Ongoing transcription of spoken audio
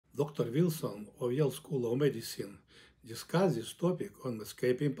Dr. Wilson of Yale School of Medicine discussed this topic on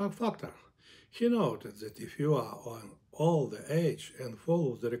Medscape Impact Factor. He noted that if you are on older age and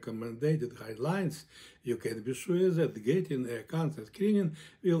follow the recommended guidelines, you can be sure that getting a cancer screening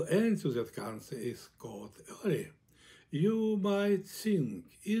will end to that cancer is caught early. You might think,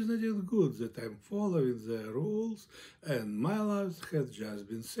 isn't it good that I'm following the rules and my life has just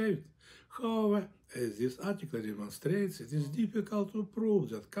been saved? However, as this article demonstrates, it is difficult to prove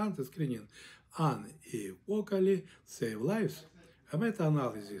that cancer screening unequivocally saves lives. A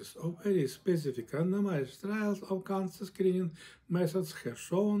meta-analysis of very specific randomized trials of cancer screening methods has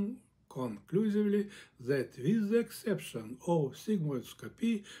shown conclusively that with the exception of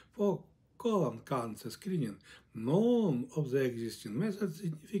sigmoidoscopy for colon cancer screening, none of the existing methods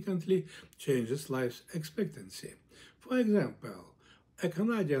significantly changes life expectancy. For example, a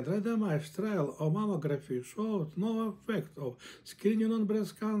Canadian randomized trial of mammography showed no effect of screening on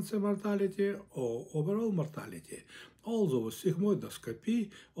breast cancer mortality or overall mortality, although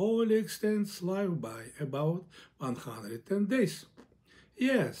sigmoidoscopy only extends life by about 110 days.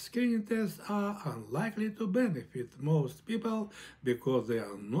 Yes, screening tests are unlikely to benefit most people because they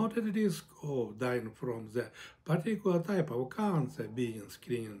are not at risk of dying from the particular type of cancer being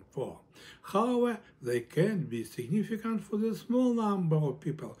screened for. However, they can be significant for the small number of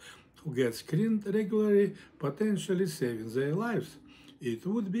people who get screened regularly, potentially saving their lives. It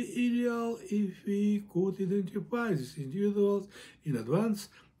would be ideal if we could identify these individuals in advance,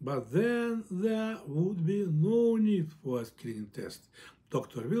 but then there would be no need for a screening test.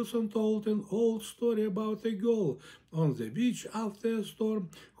 Dr. Wilson told an old story about a girl on the beach after a storm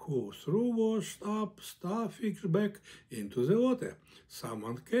who threw washed-up starfish back into the water.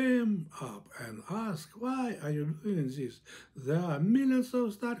 Someone came up and asked, "Why are you doing this? There are millions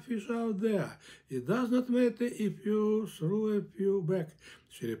of starfish out there. It does not matter if you threw a few back."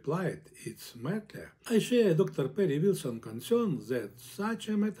 She replied, "It's matter." I share Dr. Perry Wilson's concern that such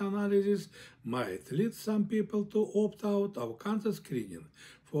a meta-analysis might lead some people to opt out of cancer screening.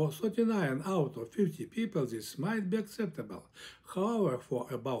 For 39 out of 50 people, this might be acceptable. However, for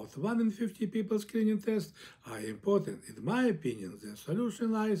about 1 in 50 people, screening tests are important. In my opinion, the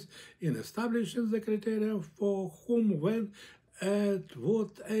solution lies in establishing the criteria for whom, when, at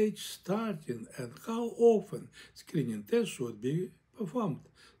what age starting, and how often screening tests should be performed.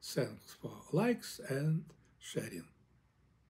 Thanks for likes and sharing.